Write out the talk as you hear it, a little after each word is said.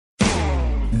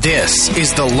This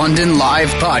is the London Live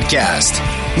Podcast.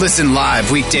 Listen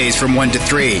live weekdays from 1 to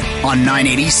 3 on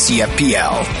 980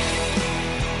 CFPL.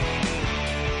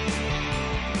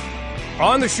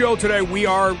 On the show today, we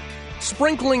are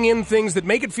sprinkling in things that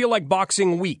make it feel like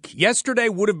Boxing Week. Yesterday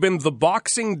would have been the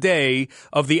Boxing Day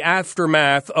of the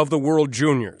aftermath of the World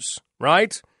Juniors,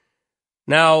 right?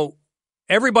 Now,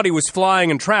 everybody was flying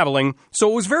and traveling,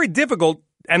 so it was very difficult,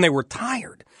 and they were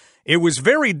tired. It was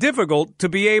very difficult to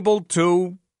be able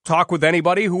to talk with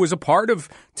anybody who was a part of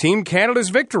Team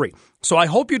Canada's victory. So I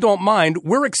hope you don't mind.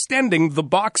 We're extending the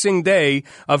Boxing Day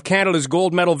of Canada's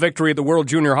gold medal victory at the World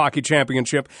Junior Hockey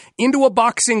Championship into a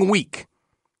Boxing Week,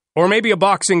 or maybe a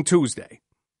Boxing Tuesday.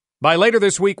 By later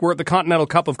this week, we're at the Continental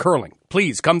Cup of Curling.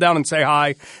 Please come down and say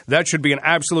hi. That should be an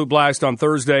absolute blast on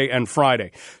Thursday and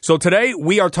Friday. So today,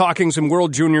 we are talking some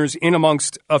World Juniors in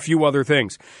amongst a few other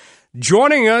things.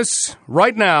 Joining us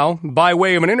right now, by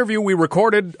way of an interview we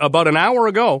recorded about an hour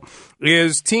ago,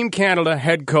 is Team Canada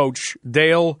head coach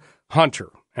Dale Hunter.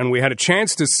 And we had a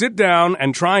chance to sit down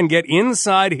and try and get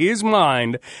inside his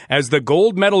mind as the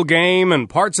gold medal game and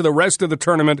parts of the rest of the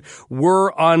tournament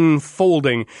were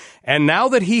unfolding. And now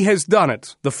that he has done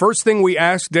it, the first thing we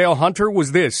asked Dale Hunter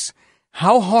was this: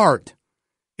 how hard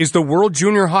is the World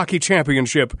Junior Hockey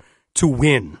Championship to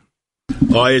win?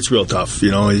 Oh, it's real tough.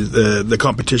 You know, the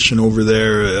competition over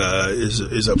there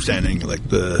is outstanding. Like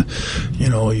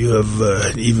you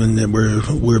have even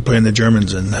we're playing the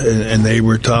Germans and they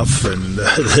were tough, and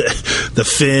the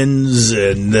Finns,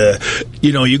 and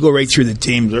you go right through the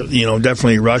teams.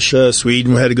 Definitely Russia,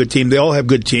 Sweden had a good team. They all have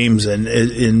good teams, and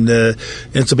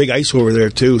it's a big ice over there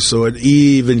too. So it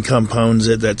even compounds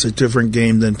it. That's a different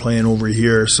game than playing over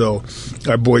here. So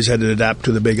our boys had to adapt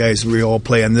to the big ice. We all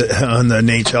play on the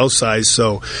NHL side.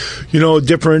 So,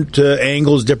 different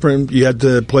angles, different. You had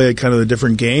to play kind of a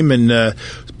different game,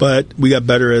 but we got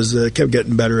better kept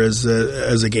getting better as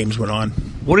the games went on.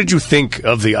 What did you think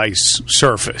of the ice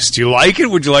surface? Do you like it?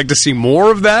 Would you like to see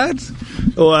more of that?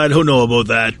 Oh, I don't know about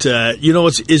that.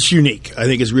 It's unique. I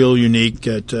think it's real unique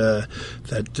that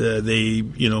they,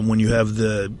 when you have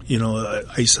the,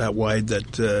 ice that wide,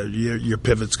 that your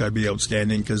pivot's got to be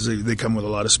outstanding because they come with a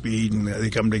lot of speed and they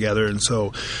come together. And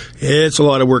so it's a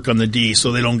lot of work on the D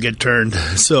so they don't get turned.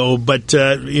 So, but,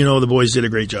 the boys did a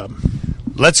great job.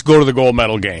 Let's go to the gold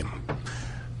medal game.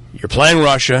 You're playing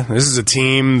Russia. This is a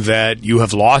team that you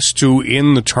have lost to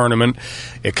in the tournament.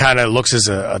 It kind of looks as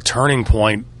a turning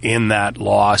point in that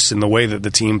loss in the way that the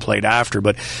team played after.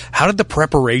 But how did the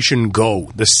preparation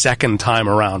go the second time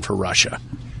around for Russia?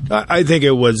 I think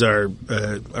it was our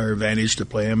advantage to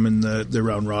play them in the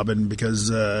round robin because,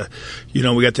 we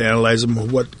got to analyze them,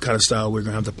 what kind of style we're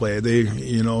going to have to play.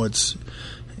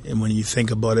 And when you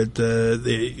think about it,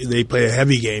 they play a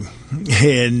heavy game,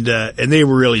 and they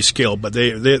were really skilled. But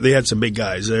they had some big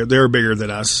guys. They were bigger than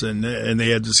us, and they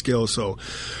had the skill. So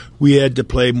we had to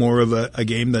play more of a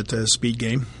game, that speed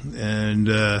game, and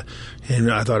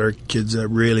I thought our kids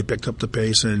really picked up the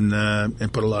pace and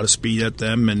put a lot of speed at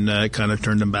them and kind of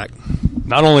turned them back.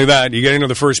 Not only that, you get into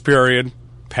the first period,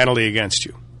 penalty against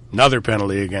you. Another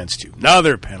penalty against you.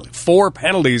 Another penalty. 4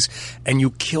 penalties, and you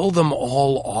kill them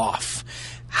all off.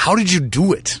 How did you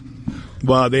do it?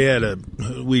 Well,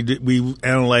 we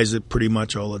analyzed it pretty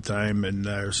much all the time, and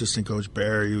our assistant coach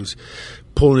Barry, he was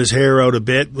pulling his hair out a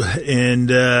bit, and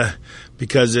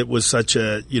because it was such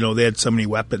a, they had so many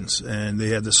weapons, and they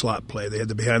had the slot play, they had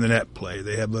the behind the net play,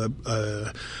 they have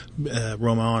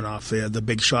Romanov, they had the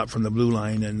big shot from the blue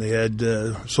line, and they had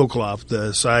Sokolov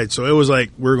the side. So it was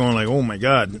like we're going like, oh my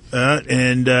god,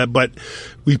 but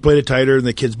we played it tighter, and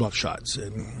the kids blocked shots,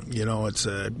 and it's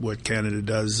what Canada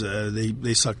does.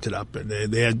 They sucked it up, and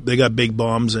they got big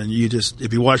bombs, and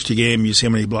if you watch the game, you see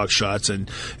how many blocked shots,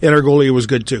 and our goalie was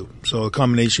good too. So a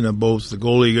combination of both, the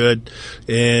goalie good,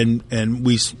 and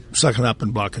we sucking up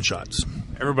and blocking shots.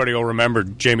 Everybody will remember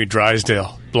Jamie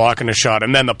Drysdale blocking a shot,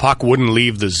 and then the puck wouldn't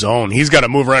leave the zone. He's got to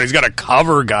move around. He's got to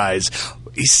cover guys.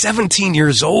 He's 17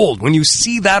 years old. When you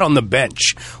see that on the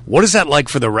bench, what is that like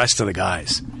for the rest of the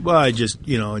guys? Well, it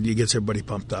gets everybody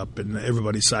pumped up, and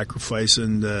everybody's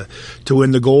sacrificing to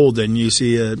win the gold. And you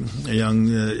see a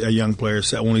young player,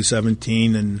 only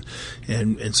 17,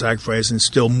 and sacrificing,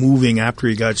 still moving after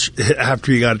he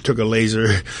took a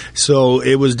laser. So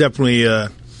it was definitely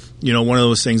one of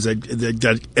those things that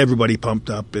got everybody pumped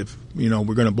up. If we're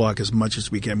going to block as much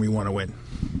as we can, we want to win.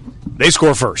 They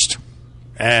score first.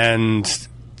 And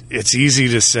it's easy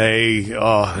to say,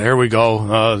 oh, there we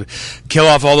go, kill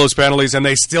off all those penalties, and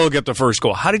they still get the first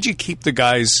goal. How did you keep the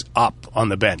guys up on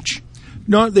the bench?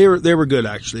 No, they were good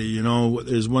actually.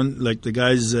 There's one, like the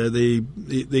guys, they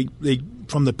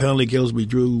from the penalty kills, we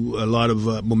drew a lot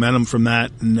of momentum from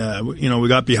that, and we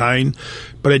got behind,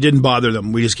 but it didn't bother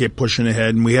them. We just kept pushing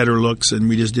ahead, and we had our looks, and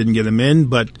we just didn't get them in.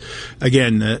 But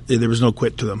again, there was no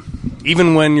quit to them.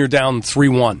 Even when you're down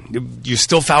 3-1, you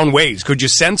still found ways. Could you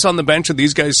sense on the bench that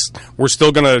these guys were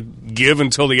still going to give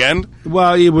until the end?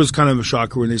 Well, it was kind of a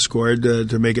shocker when they scored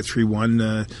to make it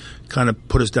 3-1. Kind of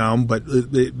put us down, but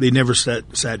they never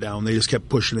sat down. They just kept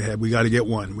pushing ahead. We got to get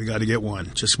one. We got to get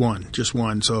one. Just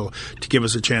one. So to give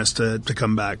us a chance to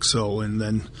come back. So and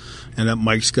then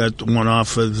Mike's got one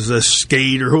off of the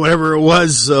skate or whatever it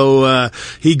was. So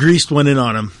he greased one in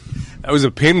on him. That was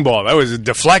a pinball. That was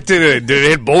deflected. It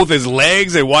hit both his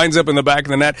legs. It winds up in the back of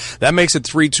the net. That makes it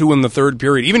 3-2 in the third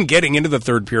period. Even getting into the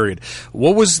third period,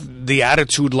 what was the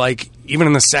attitude like, even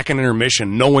in the second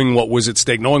intermission, knowing what was at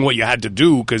stake, knowing what you had to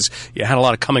do, because you had a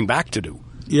lot of coming back to do?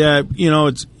 Yeah,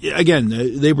 it's again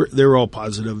they were all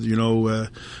positive. The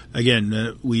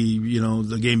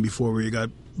game before where you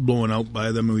got blown out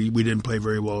by them, we didn't play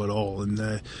very well at all,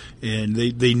 and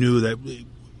they knew that.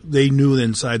 They knew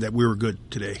inside that we were good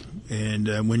today, and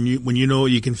when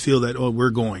you can feel that,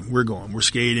 we're going, we're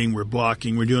skating, we're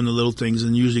blocking, we're doing the little things,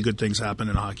 and usually good things happen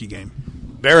in a hockey game.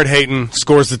 Barrett Hayton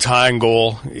scores the tying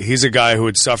goal. He's a guy who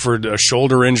had suffered a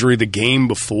shoulder injury the game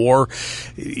before,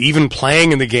 even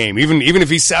playing in the game. Even if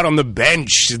he sat on the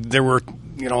bench, there were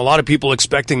a lot of people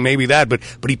expecting maybe that, but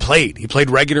he played. He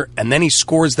played regular, and then he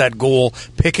scores that goal,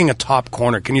 picking a top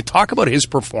corner. Can you talk about his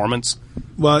performance?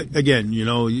 Well, again,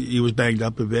 he was banged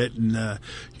up a bit, and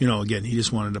again, he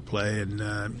just wanted to play, and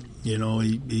he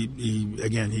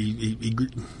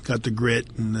got the grit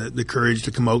and the courage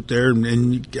to come out there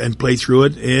and play through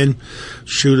it and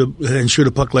shoot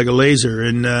a puck like a laser,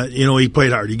 and he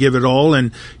played hard. He gave it all,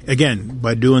 and again,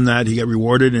 by doing that, he got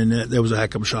rewarded, and that was a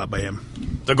heck of a shot by him.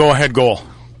 The go-ahead goal.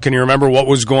 Can you remember what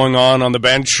was going on the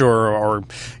bench, or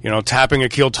tapping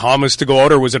Akil Thomas to go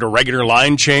out, or was it a regular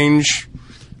line change?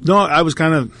 No, I was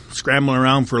kind of scrambling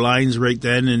around for lines right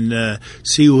then and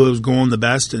see who was going the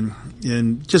best.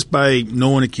 And just by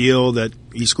knowing Akil that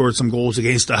he scored some goals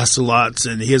against us a lot,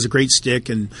 and he has a great stick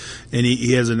and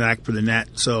he has a knack for the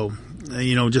net. So,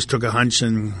 just took a hunch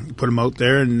and put him out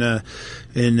there, and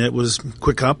it was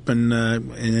quick up, and it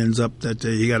ends up that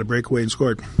he got a breakaway and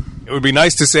scored. It would be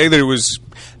nice to say that it was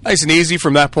nice and easy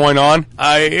from that point on.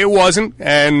 It wasn't,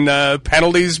 and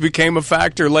penalties became a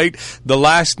factor late. The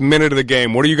last minute of the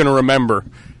game, what are you going to remember?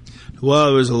 Well,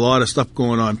 there was a lot of stuff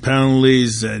going on.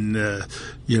 Penalties, and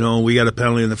we got a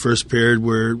penalty in the first period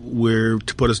where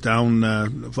to put us down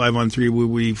 5-on-3.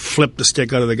 We flipped the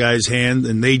stick out of the guy's hand,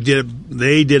 and they did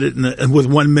it with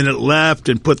 1 minute left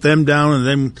and put them down, and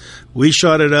then we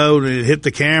shot it out, and it hit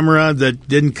the camera that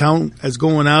didn't count as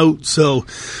going out. So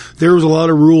there was a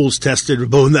lot of rules tested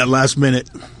about in that last minute.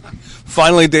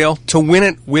 Finally, Dale, to win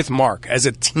it with Mark as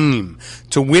a team,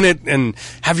 to win it and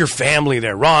have your family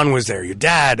there. Ron was there, your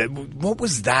dad. What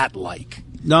was that like?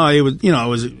 No, it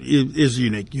was it is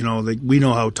unique. We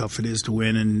know how tough it is to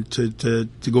win, and to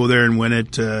go there and win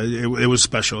it. It was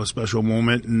a special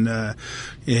moment,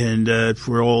 and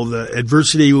for all the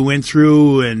adversity we went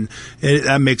through, and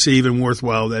that makes it even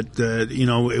worthwhile. That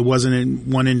it wasn't in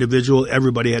one individual;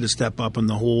 everybody had to step up in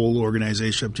the whole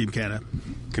organization of Team Canada.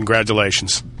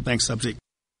 Congratulations! Thanks, Subsy.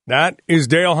 That is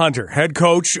Dale Hunter, head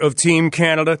coach of Team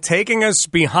Canada, taking us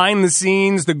behind the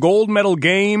scenes, the gold medal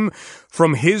game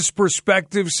from his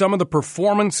perspective, some of the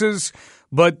performances,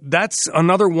 but that's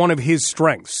another one of his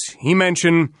strengths. He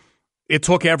mentioned it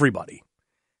took everybody.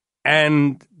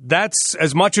 And that's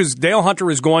as much as Dale Hunter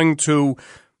is going to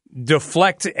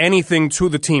deflect anything to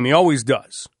the team. He always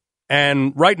does.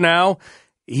 And right now,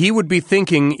 he would be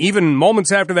thinking, even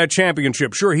moments after that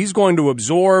championship, sure, he's going to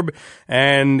absorb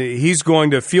and he's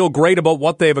going to feel great about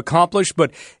what they've accomplished,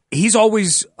 but he's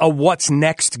always a what's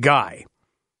next guy.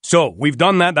 So we've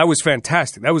done that. That was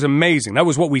fantastic. That was amazing. That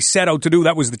was what we set out to do.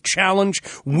 That was the challenge.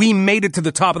 We made it to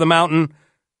the top of the mountain.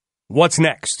 What's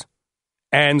next?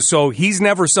 And so he's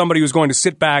never somebody who's going to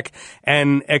sit back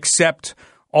and accept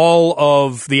all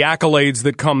of the accolades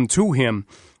that come to him,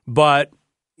 but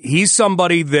he's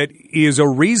somebody that is a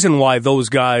reason why those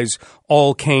guys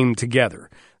all came together,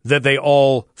 that they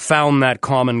all found that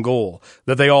common goal,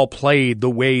 that they all played the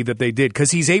way that they did, because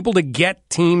he's able to get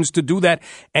teams to do that,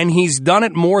 and he's done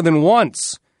it more than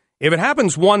once. If it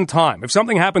happens one time, if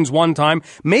something happens one time,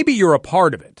 maybe you're a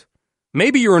part of it.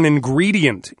 Maybe you're an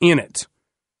ingredient in it.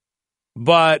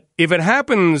 But if it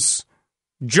happens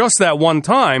just that one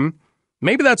time,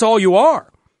 maybe that's all you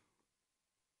are.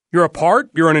 You're a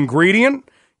part, you're an ingredient.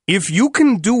 If you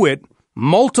can do it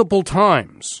multiple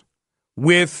times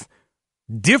with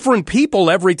different people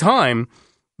every time,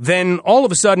 then all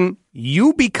of a sudden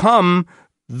you become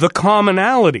the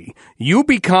commonality. You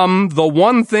become the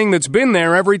one thing that's been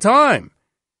there every time.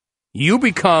 You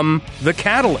become the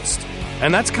catalyst.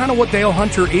 And that's kind of what Dale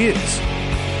Hunter is.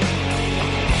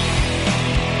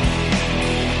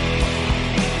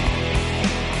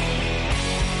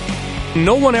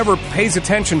 No one ever pays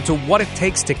attention to what it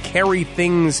takes to carry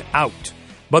things out.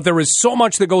 But there is so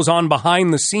much that goes on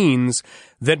behind the scenes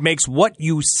that makes what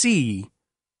you see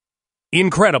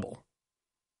incredible.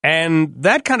 And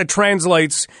that kind of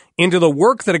translates into the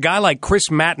work that a guy like Chris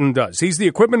Matton does. He's the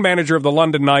equipment manager of the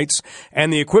London Knights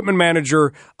and the equipment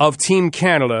manager of Team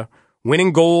Canada,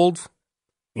 winning gold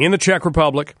in the Czech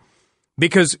Republic,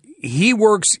 because he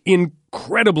works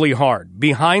incredibly hard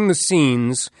behind the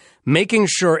scenes, making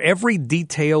sure every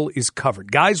detail is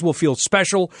covered. Guys will feel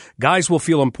special, guys will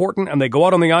feel important, and they go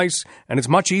out on the ice, and it's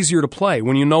much easier to play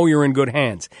when you know you're in good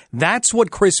hands. That's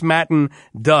what Chris Matton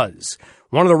does.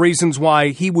 One of the reasons why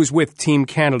he was with Team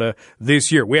Canada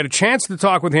this year. We had a chance to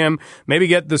talk with him, maybe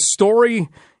get the story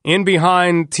in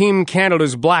behind Team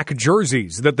Canada's black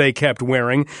jerseys that they kept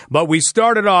wearing, but we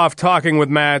started off talking with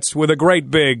Mats with a great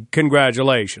big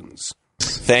congratulations.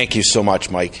 Thank you so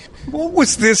much, Mike. What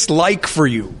was this like for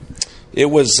you? It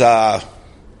was, I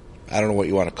don't know what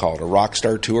you want to call it, a rock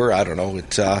star tour? I don't know.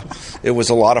 It was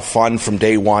a lot of fun from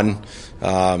day one,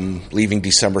 leaving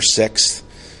December 6th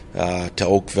to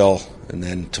Oakville, and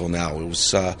then till now. It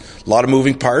was a lot of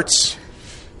moving parts,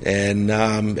 and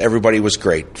everybody was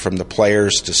great, from the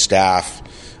players to staff.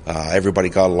 Everybody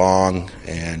got along,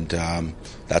 and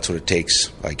that's what it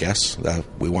takes, I guess.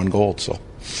 We won gold, so.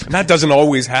 And that doesn't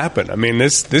always happen. I mean,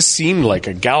 this seemed like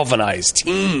a galvanized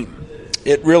team.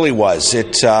 It really was.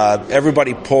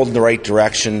 Everybody pulled in the right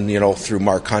direction, through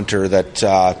Mark Hunter,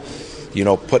 that,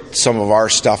 put some of our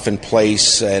stuff in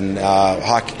place. And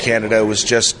Hockey Canada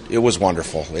it was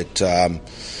wonderful.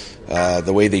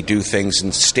 The way they do things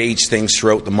and stage things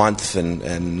throughout the month.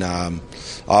 And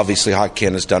obviously Hockey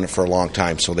Canada's done it for a long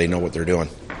time, so they know what they're doing.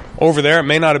 Over there, it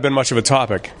may not have been much of a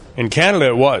topic. In Canada,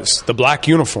 it was. The black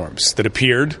uniforms that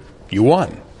appeared, you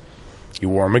won. You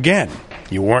wore them again.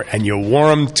 You wore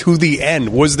them to the end.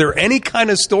 Was there any kind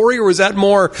of story, or was that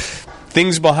more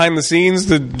things behind the scenes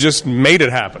that just made it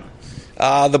happen?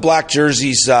 The black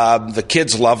jerseys, the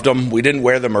kids loved them. We didn't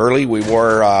wear them early. We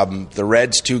wore the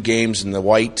Reds 2 games and the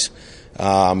white,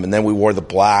 and then we wore the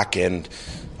black. And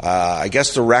I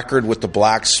guess the record with the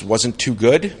blacks wasn't too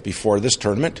good before this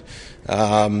tournament.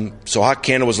 So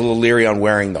Hockey Canada was a little leery on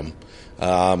wearing them.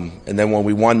 And then when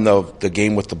we won the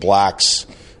game with the blacks,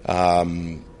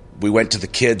 we went to the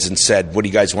kids and said, what do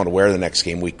you guys want to wear the next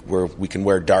game? We can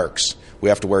wear darks. We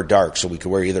have to wear darks, so we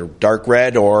could wear either dark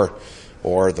red or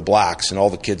the blacks. And all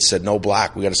the kids said, no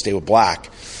black, we got to stay with black.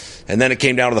 And then it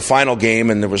came down to the final game,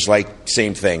 and there was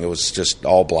same thing. It was just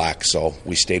all black. So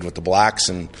we stayed with the blacks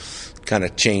and kind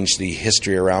of changed the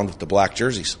history around with the black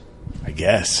jerseys. I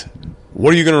guess.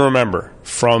 What are you going to remember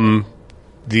from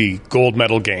the gold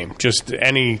medal game? Just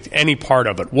any part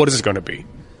of it. What is it going to be?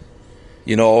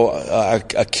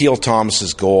 Akil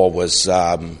Thomas's goal was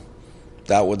that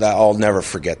I'll never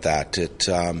forget that.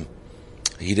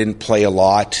 He didn't play a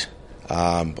lot,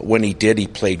 but when he did, he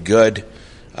played good.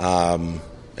 And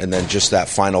then just that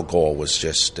final goal was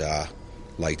just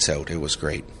lights out. It was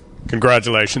great.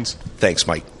 Congratulations. Thanks,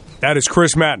 Mike. That is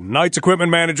Chris Matton, Knights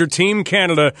equipment manager, Team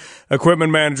Canada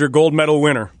equipment manager, gold medal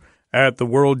winner at the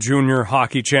World Junior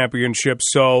Hockey Championship.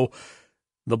 So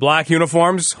the black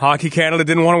uniforms, Hockey Canada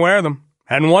didn't want to wear them.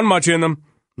 Hadn't won much in them.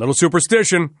 Little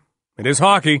superstition. It is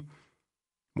hockey.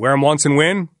 Wear them once and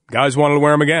win. Guys wanted to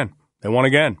wear them again. They won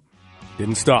again.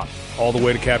 Didn't stop. All the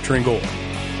way to capturing gold.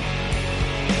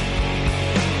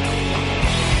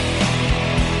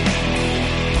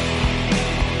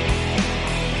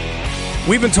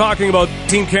 We've been talking about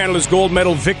Team Canada's gold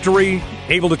medal victory,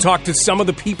 able to talk to some of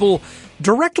the people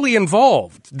directly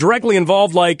involved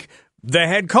like the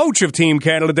head coach of Team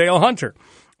Canada, Dale Hunter,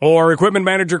 or equipment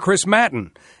manager Chris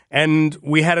Matton. And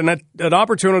we had an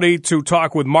opportunity to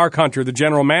talk with Mark Hunter, the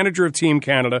general manager of Team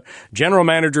Canada, general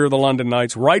manager of the London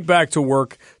Knights, right back to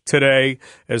work today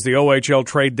as the OHL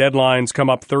trade deadlines come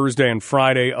up Thursday and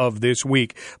Friday of this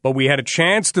week. But we had a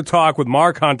chance to talk with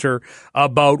Mark Hunter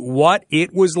about what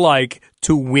it was like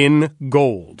to win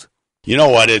gold. You know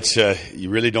what? It's you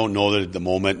really don't know that at the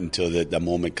moment until the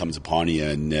moment comes upon you,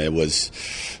 and it was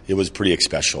pretty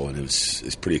special, and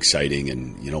it's pretty exciting.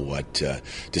 And you know what? To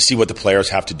see what the players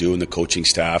have to do and the coaching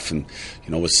staff, and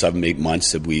with 7-8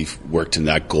 months that we've worked in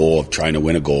that goal of trying to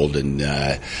win a gold, and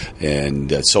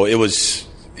so it was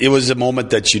a moment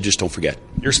that you just don't forget.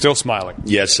 You're still smiling.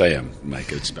 Yes, I am,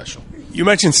 Mike. It's special. You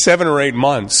mentioned 7 or 8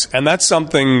 months, and that's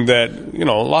something that,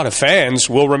 a lot of fans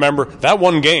will remember. That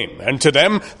one game, and to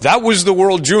them, that was the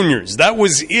World Juniors. That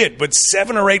was it. But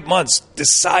 7 or 8 months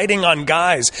deciding on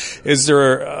guys. Is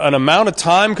there an amount of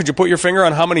time? Could you put your finger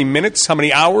on how many minutes, how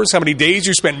many hours, how many days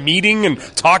you spent meeting and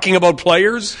talking about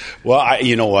players? Well,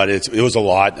 you know what? It was a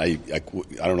lot. I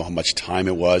don't know how much time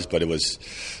it was, but it was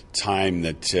time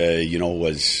that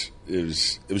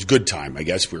It was good time. I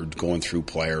guess we were going through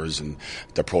players and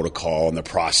the protocol and the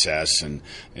process,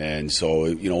 and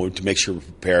so to make sure we're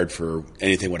prepared for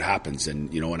anything what happens.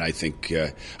 And and I think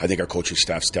our coaching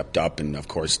staff stepped up, and of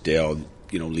course Dale,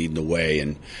 leading the way.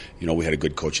 And we had a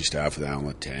good coaching staff with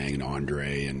Alan Letang and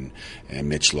Andre and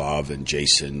Mitch Love and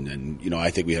Jason, and I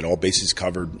think we had all bases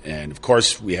covered. And of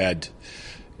course we had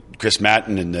Chris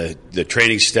Matton and the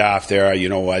training staff there,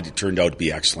 it turned out to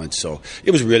be excellent. So it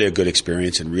was really a good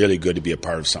experience and really good to be a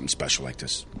part of something special like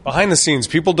this. Behind the scenes,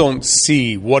 people don't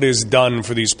see what is done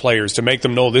for these players to make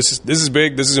them know this is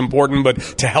big, this is important, but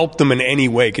to help them in any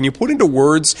way. Can you put into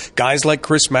words guys like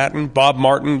Chris Matton, Bob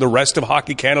Martin, the rest of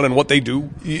Hockey Canada and what they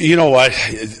do? You know what?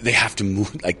 They have to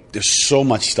move. There's so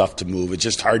much stuff to move. It's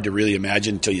just hard to really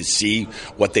imagine until you see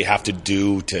what they have to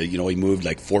do to, we moved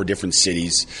 4 different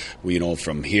cities,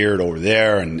 from here to over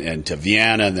there and to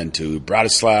Vienna and then to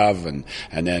Bratislav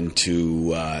and then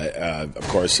to, of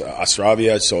course,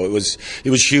 Ostravia. So it was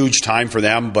huge time for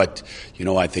them, but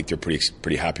I think they're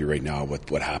pretty happy right now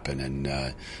with what happened,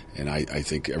 and I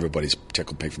think everybody's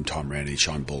tickled pink from Tom Randy,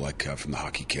 Sean Bullock from the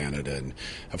Hockey Canada, and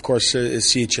of course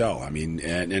CHL. And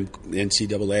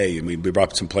NCAA. We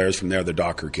brought some players from there, the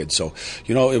Docker kids. So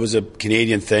it was a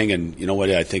Canadian thing, and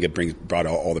I think it brought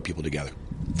all the people together.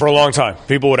 For a long time,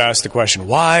 people would ask the question,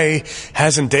 why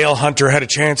hasn't Dale Hunter had a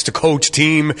chance to coach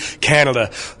Team Canada?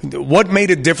 What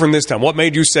made it different this time? What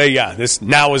made you say,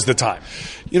 now is the time?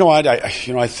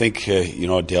 I think,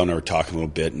 Dale and I were talking a little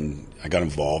bit, and I got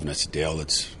involved, and I said, Dale,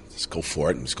 let's go for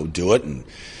it, and let's go do it. And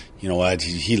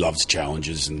he loves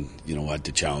challenges, and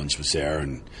the challenge was there,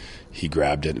 and he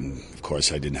grabbed it, and of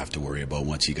course I didn't have to worry about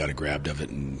once he got a grab of it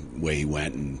and the way he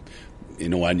went. And you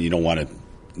don't want to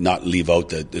not leave out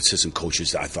the assistant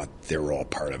coaches. I thought they were all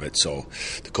part of it. So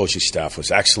the coaching staff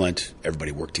was excellent.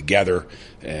 Everybody worked together.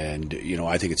 And,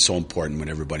 I think it's so important when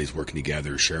everybody's working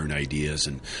together, sharing ideas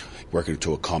and working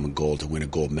to a common goal to win a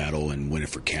gold medal and win it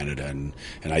for Canada. And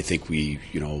I think we,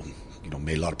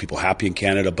 made a lot of people happy in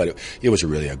Canada, but it was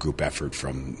really a group effort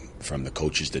from the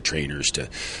coaches, the trainers, to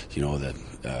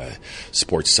the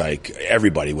sports psych.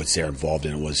 Everybody was there involved,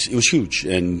 and it was huge.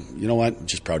 And you know what? I'm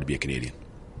just proud to be a Canadian.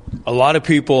 A lot of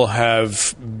people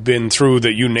have been through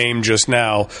that you named just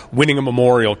now, winning a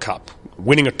Memorial Cup,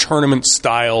 winning a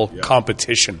tournament-style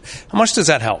competition. How much does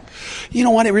that help? You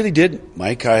know what? It really did,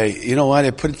 Mike.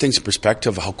 It put things in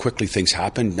perspective of how quickly things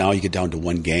happen. Now you get down to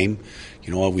one game.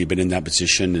 We've been in that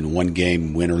position in one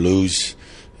game, win or lose.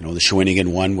 The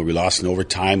Shawinigan one where we lost in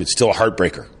overtime. It's still a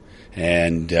heartbreaker.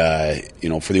 And,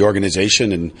 for the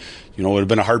organization, and, it would have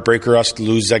been a heartbreaker us to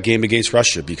lose that game against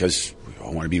Russia because I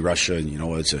want to beat Russia, and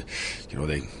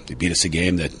they beat us a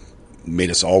game that made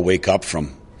us all wake up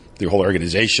from the whole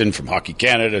organization, from Hockey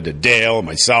Canada to Dale and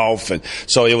myself, and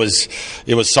so it was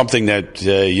something that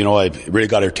I really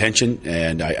got our attention,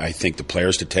 and I think the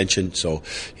players' attention. So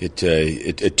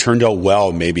it turned out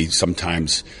well. Maybe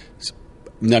sometimes.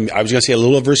 I was going to say a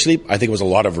little adversity. I think it was a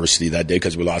lot of adversity that day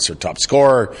because we lost our top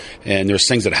scorer, and there's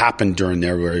things that happened during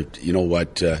there where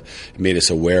made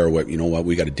us aware of what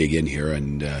we got to dig in here,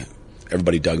 and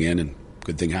everybody dug in, and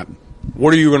good thing happened.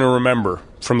 What are you going to remember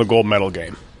from the gold medal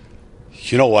game?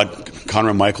 You know what?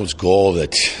 Conor Michael's goal,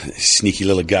 that sneaky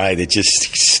little guy that just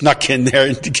snuck in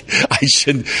there. I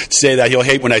shouldn't say that. He'll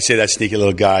hate when I say that, sneaky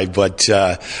little guy, but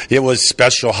it was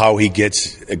special how he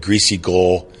gets a greasy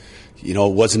goal. It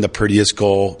wasn't the prettiest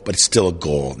goal, but it's still a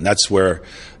goal. And that's where,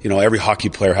 every hockey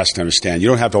player has to understand. You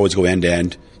don't have to always go end to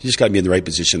end. You just got to be in the right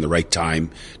position, the right time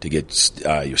to get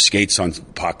your skates on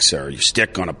pucks or your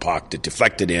stick on a puck to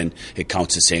deflect it in. It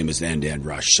counts the same as an end-to-end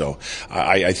rush. So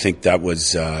I think that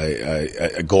was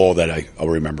a goal that I'll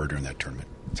remember during that tournament.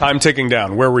 Time ticking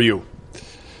down. Where were you?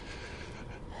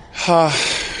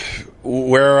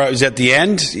 Where I was at the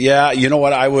end, you know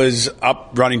what? I was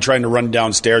up trying to run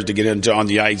downstairs to get on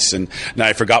the ice, and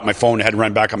I forgot my phone. I had to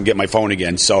run back up and get my phone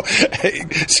again. So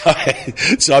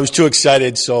I was too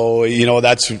excited. So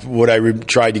that's what I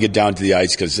tried to get down to the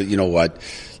ice because you know what,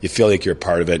 you feel like you're a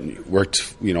part of it. And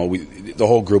worked, the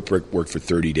whole group worked for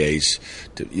 30 days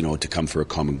to come for a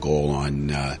common goal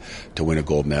to win a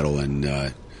gold medal, and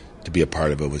to be a part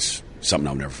of it was something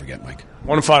I'll never forget, Mike.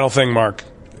 One final thing, Mark.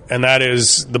 and that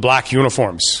is the black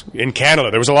uniforms in Canada.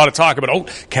 There was a lot of talk about,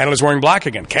 Canada's wearing black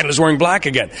again. Canada's wearing black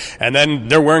again. And then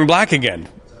they're wearing black again.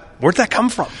 Where'd that come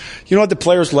from? You know what? The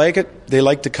players like it. They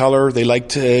liked the color. They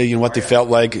liked what they felt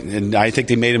like. And I think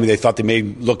they thought they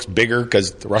made look bigger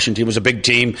because the Russian team was a big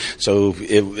team. So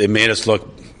it made us look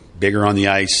bigger on the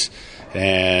ice.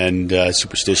 And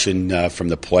superstition from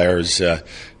the players,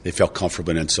 they felt comfortable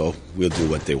in it. So we'll do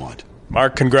what they want.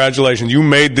 Mark, congratulations. You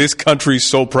made this country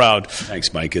so proud.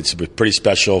 Thanks, Mike. It's pretty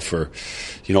special for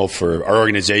our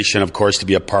organization, of course, to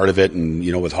be a part of it,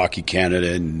 and with Hockey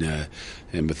Canada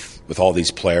and with all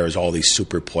these players, all these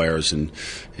super players, and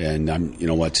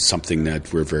it's something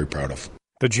that we're very proud of.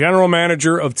 The general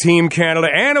manager of Team Canada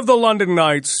and of the London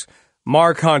Knights,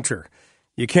 Mark Hunter.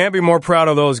 You can't be more proud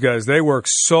of those guys. They work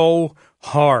so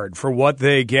hard for what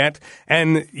they get.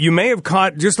 And you may have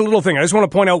caught just a little thing. I just want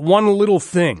to point out one little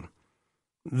thing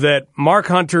that Mark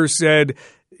Hunter said.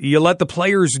 You let the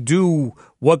players do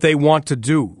what they want to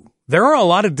do. There are a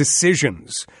lot of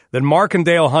decisions that Mark and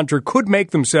Dale Hunter could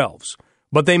make themselves,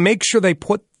 but they make sure they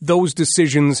put those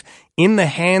decisions in the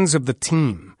hands of the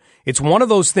team. It's one of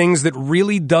those things that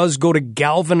really does go to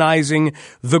galvanizing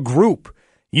the group.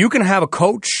 You can have a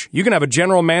coach, you can have a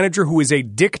general manager who is a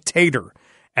dictator,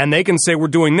 and they can say, we're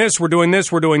doing this, we're doing this,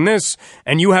 we're doing this,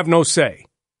 and you have no say.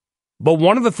 But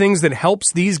one of the things that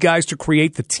helps these guys to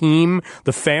create the team,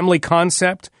 the family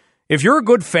concept, if you're a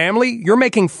good family, you're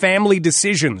making family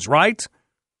decisions, right?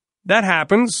 That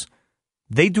happens.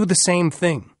 They do the same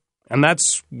thing. And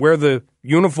that's where the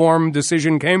uniform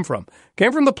decision came from.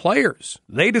 Came from the players.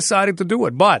 They decided to do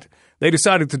it, but they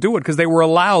decided to do it because they were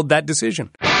allowed that decision.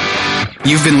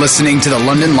 You've been listening to the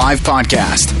London Live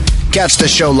Podcast. Catch the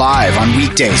show live on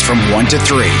weekdays from 1 to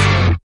 3.